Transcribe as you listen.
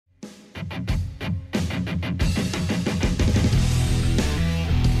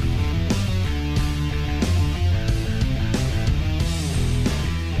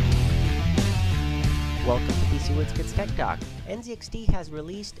What's Good Tech Talk. NZXT has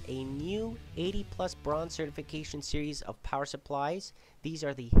released a new 80 plus bronze certification series of power supplies. These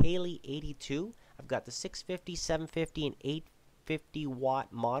are the HALE82. I've got the 650, 750, and 850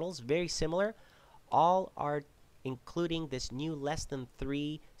 watt models, very similar. All are including this new less than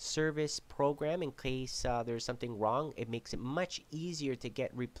 3 service program in case there's something wrong. It makes it much easier to get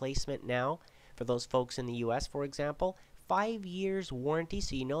replacement now for those folks in the US, for example. 5 years warranty,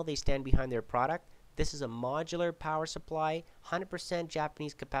 so you know they stand behind their product. This is a modular power supply, 100%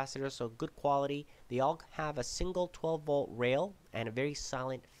 Japanese capacitor, so good quality. They all have a single 12-volt rail and a very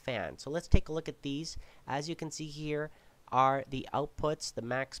silent fan. So let's take a look at these. As you can see here are the outputs, the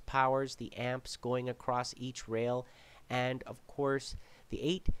max powers, the amps going across each rail, and of course the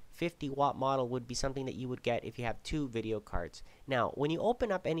 850 watt model would be something that you would get if you have 2 video cards. Now when you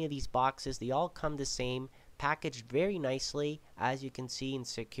open up any of these boxes, they all come the same, packaged very nicely, as you can see, and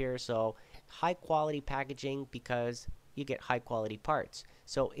secure. So high quality packaging because you get high quality parts.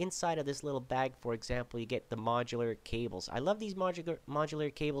 So inside of this little bag, for example, you get the modular cables. I love these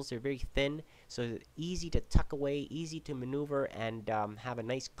modular cables. They're very thin, so easy to tuck away, easy to maneuver, and have a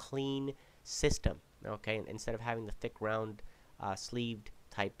nice clean system, okay, instead of having the thick round sleeved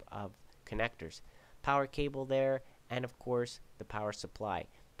type of connectors. Power cable there, and of course the power supply.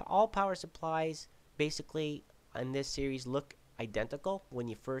 All power supplies basically in this series look identical when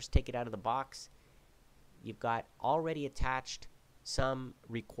you first take it out of the box. You've got already attached some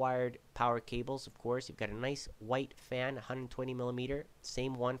required power cables, of course. You've got a nice white fan, 120 millimeter,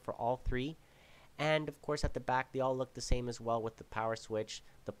 same one for all 3. And of course at the back they all look the same as well, with the power switch,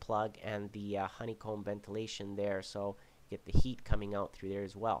 the plug, and the honeycomb ventilation there, so you get the heat coming out through there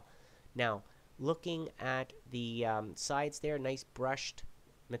as well. Now looking at the sides there, nice brushed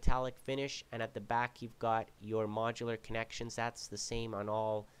metallic finish, and at the back you've got your modular connections. That's the same on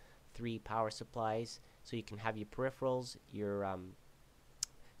all 3 power supplies, so you can have your peripherals, your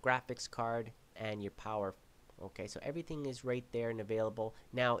graphics card, and your power. Okay, so everything is right there and available.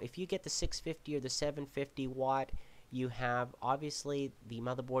 Now if you get the 650 or the 750 watt, you have obviously the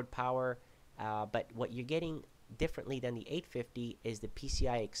motherboard power, but what you're getting differently than the 850 is the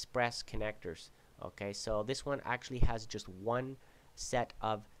PCI Express connectors. Okay, so this one actually has just one set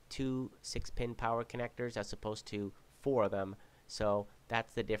of 2 6-pin power connectors as opposed to 4 of them, so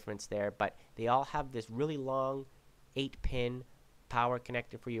that's the difference there. But they all have this really long 8-pin power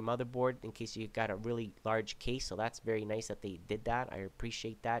connector for your motherboard in case you've got a really large case, so that's very nice that they did that. I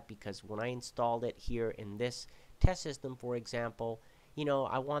appreciate that, because when I installed it here in this test system, for example, you know,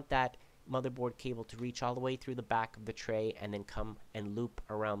 I want that motherboard cable to reach all the way through the back of the tray and then come and loop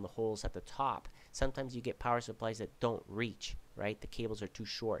around the holes at the top. Sometimes you get power supplies that don't reach, right? The cables are too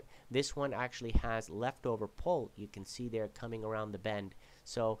short. This one actually has leftover pull, you can see there, coming around the bend.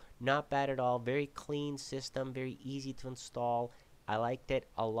 So not bad at all. Very clean system, very easy to install. I liked it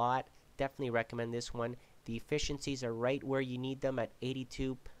a lot. Definitely recommend this one. The efficiencies are right where you need them at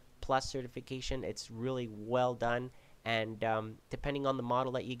 82 plus certification. It's really well done. And depending on the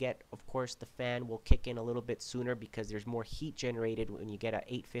model that you get, of course the fan will kick in a little bit sooner because there's more heat generated when you get a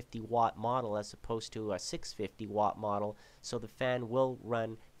 850 watt model as opposed to a 650 watt model, so the fan will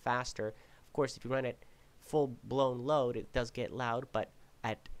run faster. Of course if you run at full blown load it does get loud, but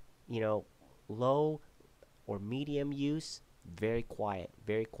at, you know, low or medium use, very quiet,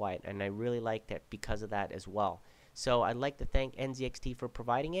 and I really liked it because of that as well. So I'd like to thank NZXT for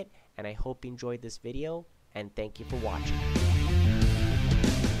providing it, and I hope you enjoyed this video, and thank you for watching.